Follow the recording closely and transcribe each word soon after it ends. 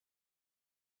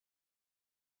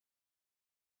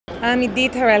I'm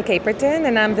Idit Harel Caperton,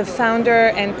 and I'm the founder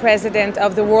and president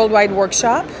of the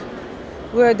WorldWideWorkshop.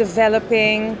 We're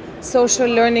developing social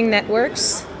learning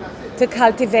networks to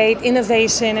cultivate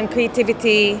innovation and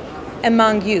creativity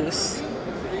among youth.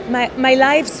 My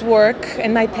life's work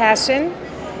and my passion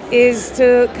is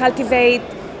to cultivate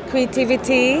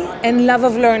creativity and love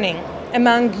of learning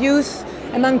among youth,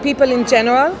 among people in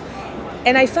general,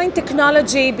 and I find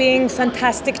technology being a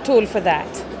fantastic tool for that.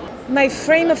 My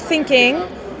frame of thinking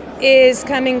is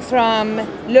coming from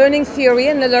learning theory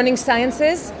and the learning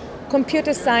sciences,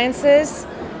 computer sciences,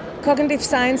 cognitive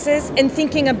sciences, and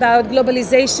thinking about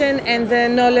globalization and the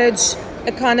knowledge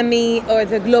economy or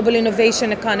the global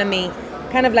innovation economy,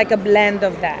 kind of like a blend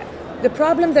of that. The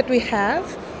problem that we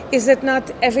have is that not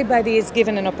everybody is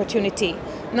given an opportunity.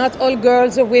 Not all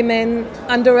girls or women,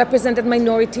 underrepresented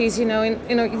minorities, in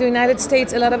the United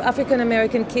States, a lot of African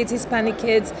American kids, Hispanic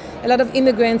kids, a lot of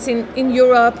immigrants in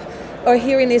Europe or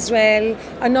here in Israel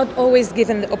are not always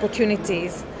given the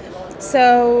opportunities.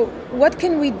 So what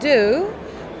can we do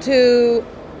to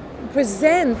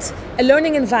present a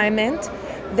learning environment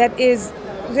that is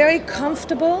very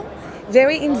comfortable,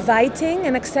 very inviting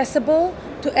and accessible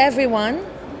to everyone,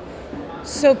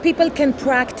 so people can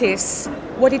practice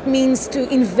what it means to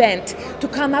invent, to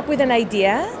come up with an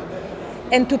idea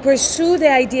and to pursue the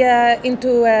idea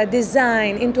into a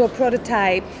design, into a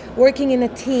prototype, working in a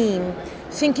team,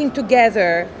 thinking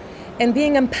together, and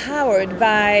being empowered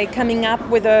by coming up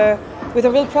with a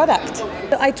real product.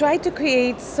 So I try to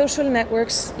create social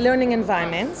networks, learning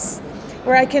environments,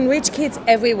 where I can reach kids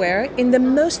everywhere in the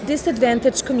most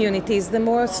disadvantaged communities, the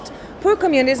most poor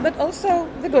communities, but also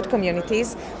the good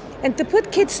communities, and to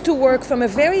put kids to work from a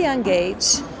very young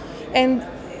age and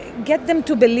get them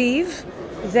to believe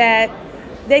that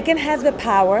they can have the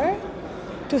power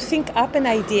to think up an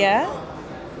idea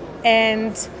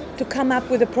and to come up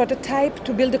with a prototype,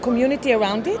 to build a community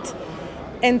around it,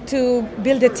 and to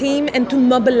build a team and to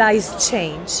mobilize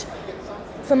change.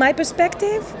 From my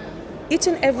perspective, each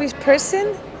and every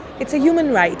person, it's a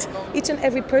human right. Each and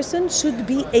every person should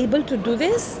be able to do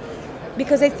this,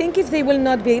 because I think if they will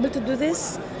not be able to do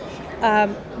this,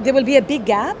 there will be a big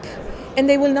gap, and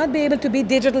they will not be able to be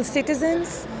digital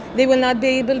citizens. They will not be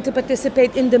able to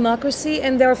participate in democracy,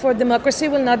 and therefore democracy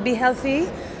will not be healthy,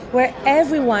 where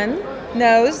everyone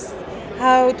knows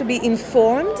how to be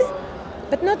informed,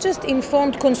 but not just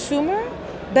informed consumer,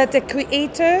 but a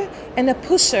creator and a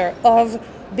pusher of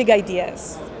big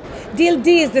ideas. DLD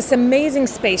is this amazing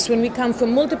space when we come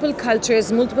from multiple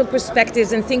cultures, multiple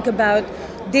perspectives, and think about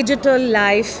digital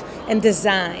life and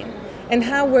design, and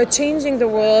how we're changing the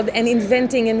world and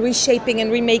inventing and reshaping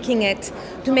and remaking it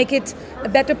to make it a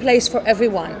better place for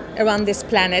everyone around this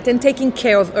planet, and taking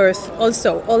care of Earth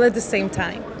also, all at the same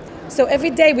time. So every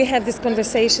day we have these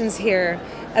conversations here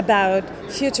about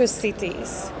future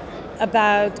cities,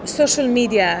 about social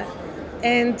media,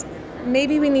 and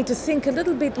maybe we need to think a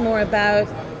little bit more about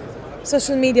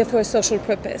social media for a social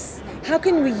purpose. How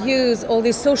can we use all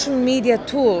these social media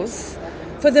tools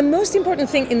for the most important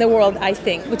thing in the world, I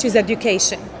think, which is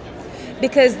education?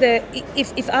 Because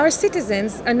if our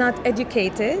citizens are not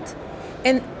educated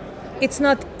and it's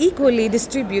not equally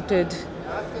distributed,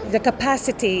 the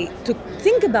capacity to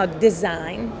think about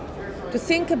design, to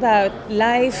think about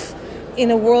life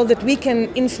in a world that we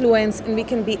can influence and we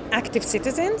can be active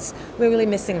citizens, we're really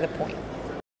missing the point.